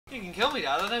You can kill me,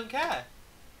 Dad, I don't care.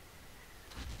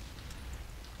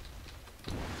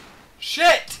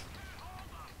 Shit!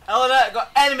 Eleanor, I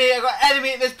got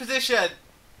enemy at this position!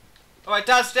 Alright,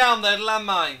 Dad's down there,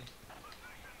 landmine.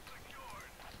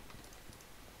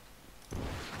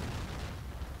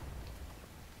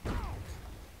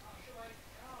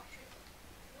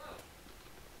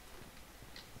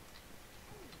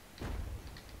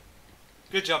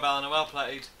 Good job, Eleanor, well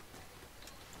played.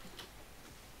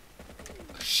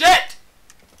 Shit!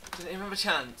 Didn't even have a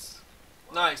chance.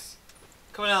 Nice.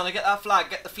 Come on, Eleanor, get that flag,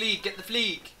 get the fleeg, get the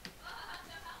fleeg.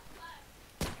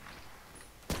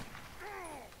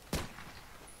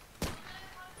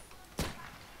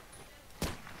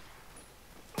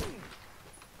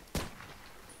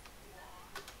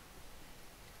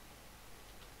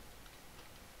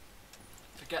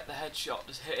 Forget the headshot,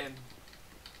 just hit him.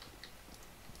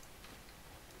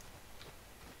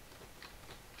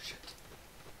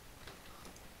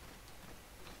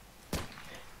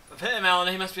 I've hit him,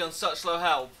 Eleanor. He must be on such low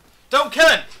health. Don't kill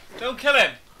him! Don't kill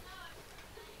him!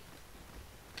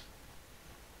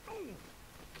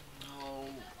 No.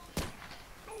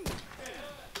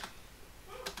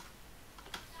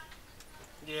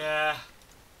 Yeah.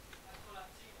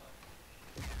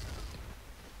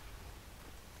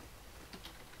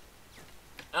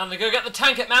 Eleanor, go get the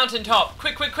tank at mountaintop!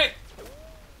 Quick, quick, quick!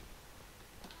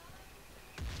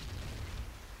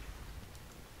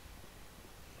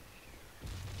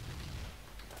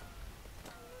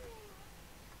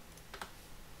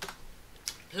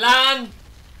 Plan!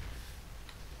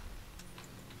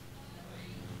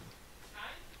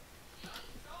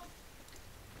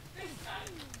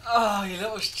 Oh, you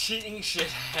little cheating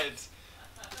shithead.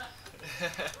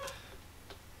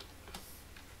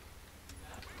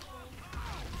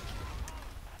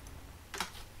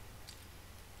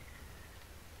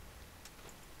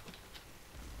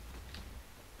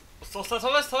 So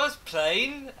Thomas,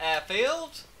 plane,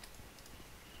 airfield.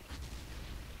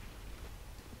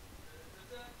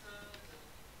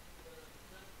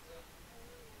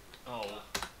 Oh.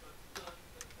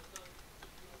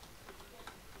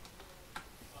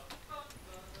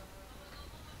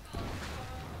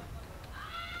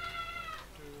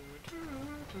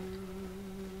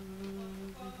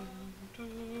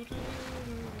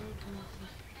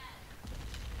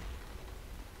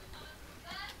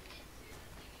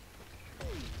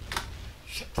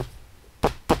 Shit.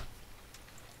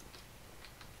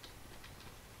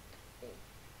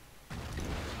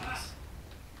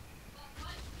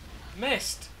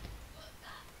 Missed.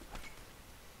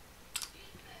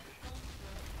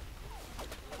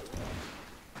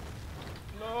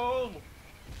 No. I'm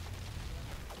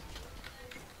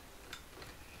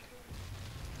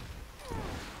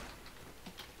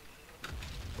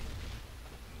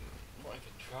not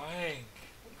even trying.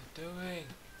 What am I doing?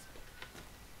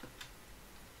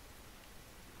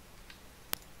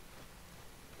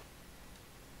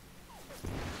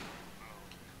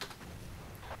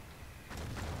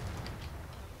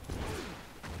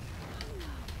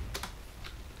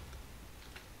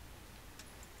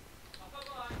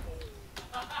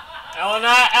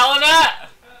 Eleanor!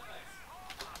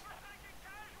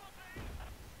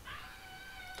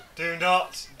 Do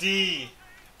not D.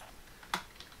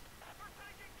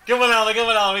 Come on,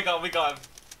 Eleanor, we got him.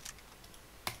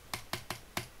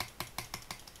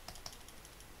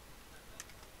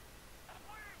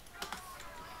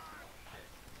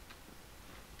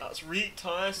 That's reet,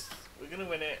 Thomas. We're gonna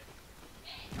win it.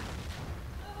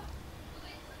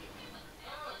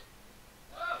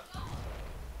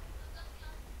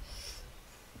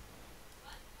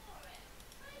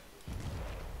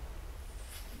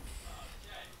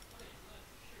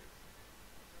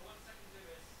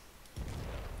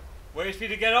 Wait for you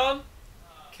to get on,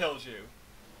 kills you.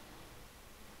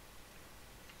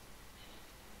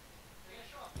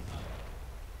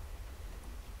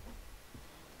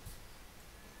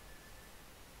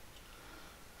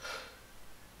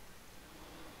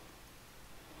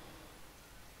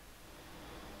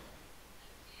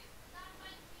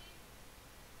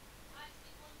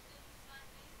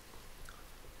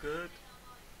 Good.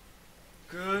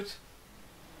 Good.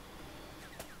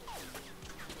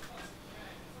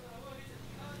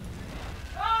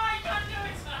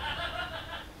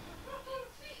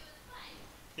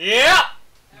 Yeah.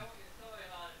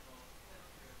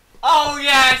 Oh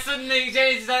yeah, suddenly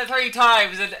James did that 3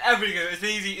 times and everything. It's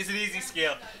easy. It's an easy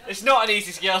skill. It's not an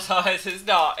easy skill, Thomas. It's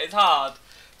not. It's hard.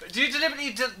 But do you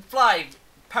deliberately just fly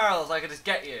parallel so I could just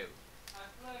get you? I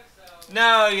flew so.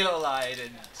 No, you little lie, I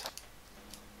didn't.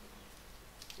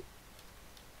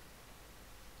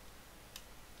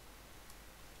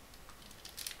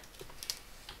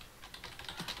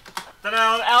 Don't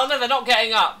know, Eleanor, they're not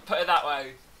getting up, put it that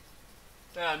way.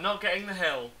 They're not getting the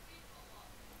hill.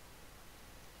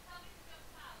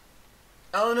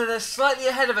 Eleanor, they're slightly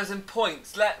ahead of us in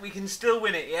points. We can still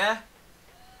win it, yeah?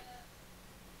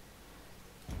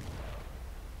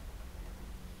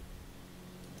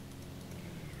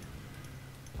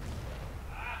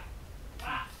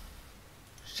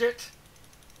 Shit.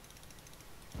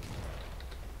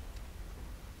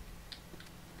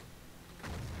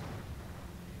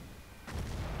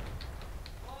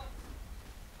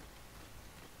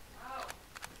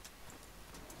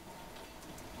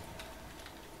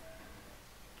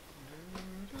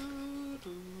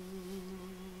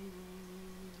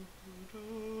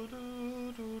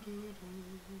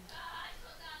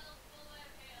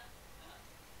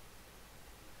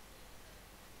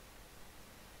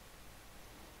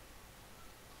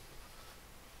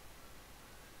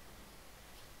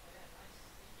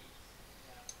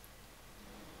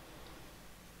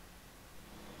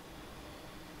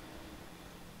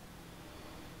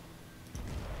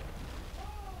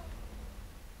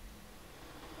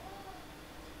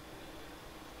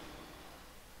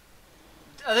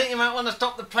 I think you might want to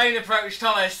stop the plane approach,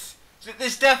 Thomas.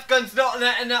 This death gun's not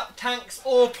letting up tanks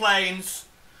or planes.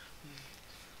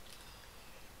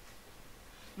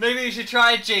 Maybe you should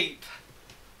try a jeep.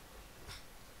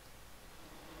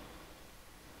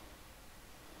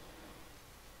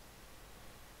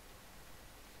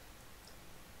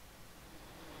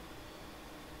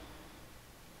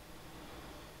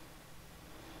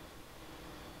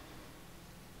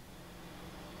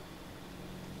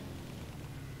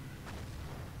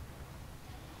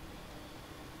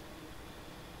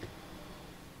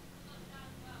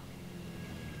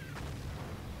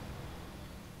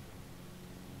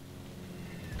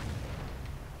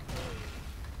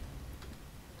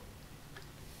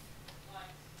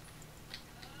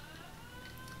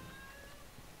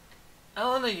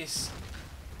 Eleanor, you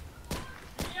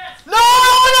No!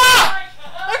 Eleanor!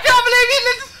 I can't believe you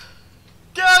did.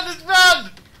 Get on this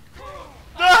run!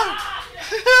 No!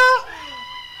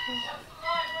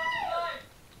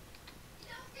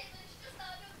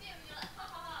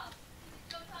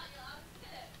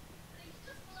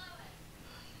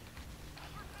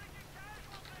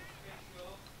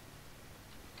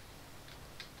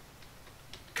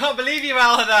 Can't believe you,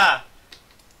 Eleanor!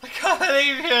 I can't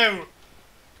believe you!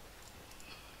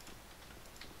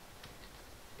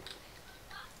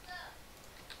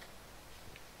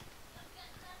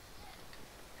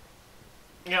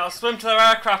 Yeah, I'll swim to their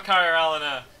aircraft carrier,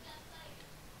 Eleanor.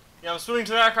 Yeah, I'm swimming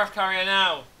to the aircraft carrier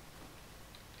now.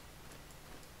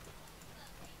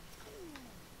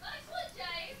 Nice one,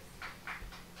 James.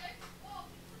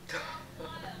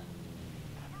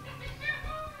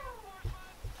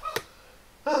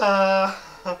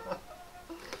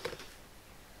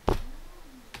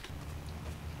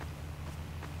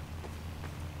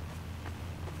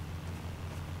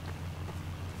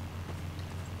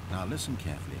 Now listen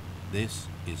carefully. This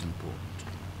is important.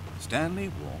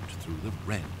 Stanley walked through the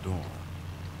red door.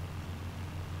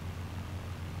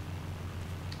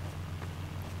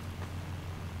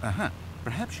 Aha,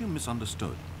 perhaps you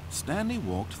misunderstood. Stanley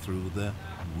walked through the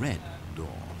red door.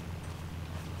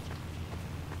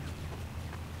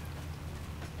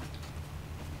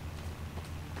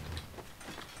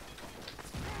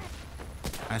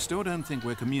 I still don't think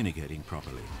we're communicating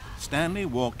properly. Stanley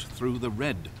walked through the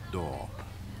red door.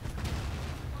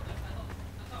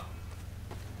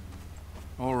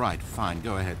 All right, fine.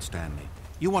 Go ahead, Stanley.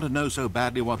 You want to know so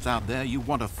badly what's out there? You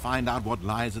want to find out what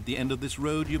lies at the end of this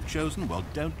road you've chosen? Well,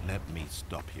 don't let me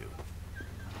stop you.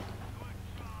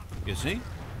 You see?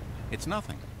 It's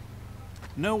nothing.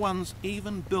 No one's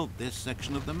even built this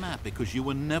section of the map because you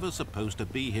were never supposed to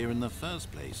be here in the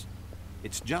first place.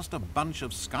 It's just a bunch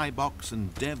of skybox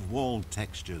and dev wall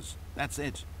textures. That's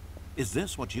it. Is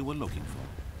this what you were looking for?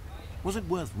 Was it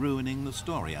worth ruining the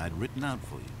story I'd written out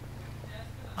for you?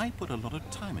 I put a lot of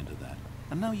time into that,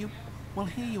 and now well,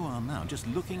 here you are now, just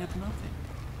looking at nothing.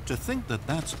 To think that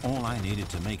that's all I needed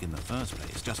to make in the first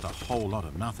place, just a whole lot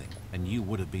of nothing, and you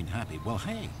would have been happy. Well,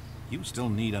 hey, you still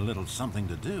need a little something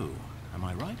to do, am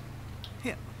I right?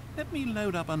 Here, let me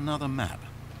load up another map.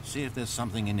 See if there's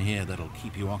something in here that'll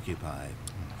keep you occupied.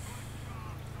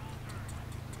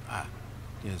 Ah,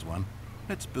 here's one.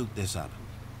 Let's boot this up.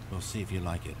 We'll see if you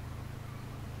like it.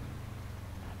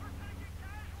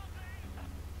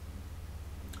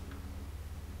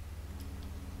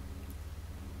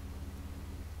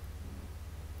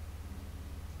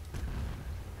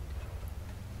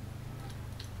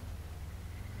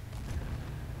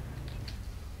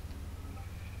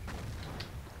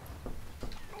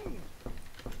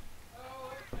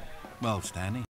 Well, Stanley.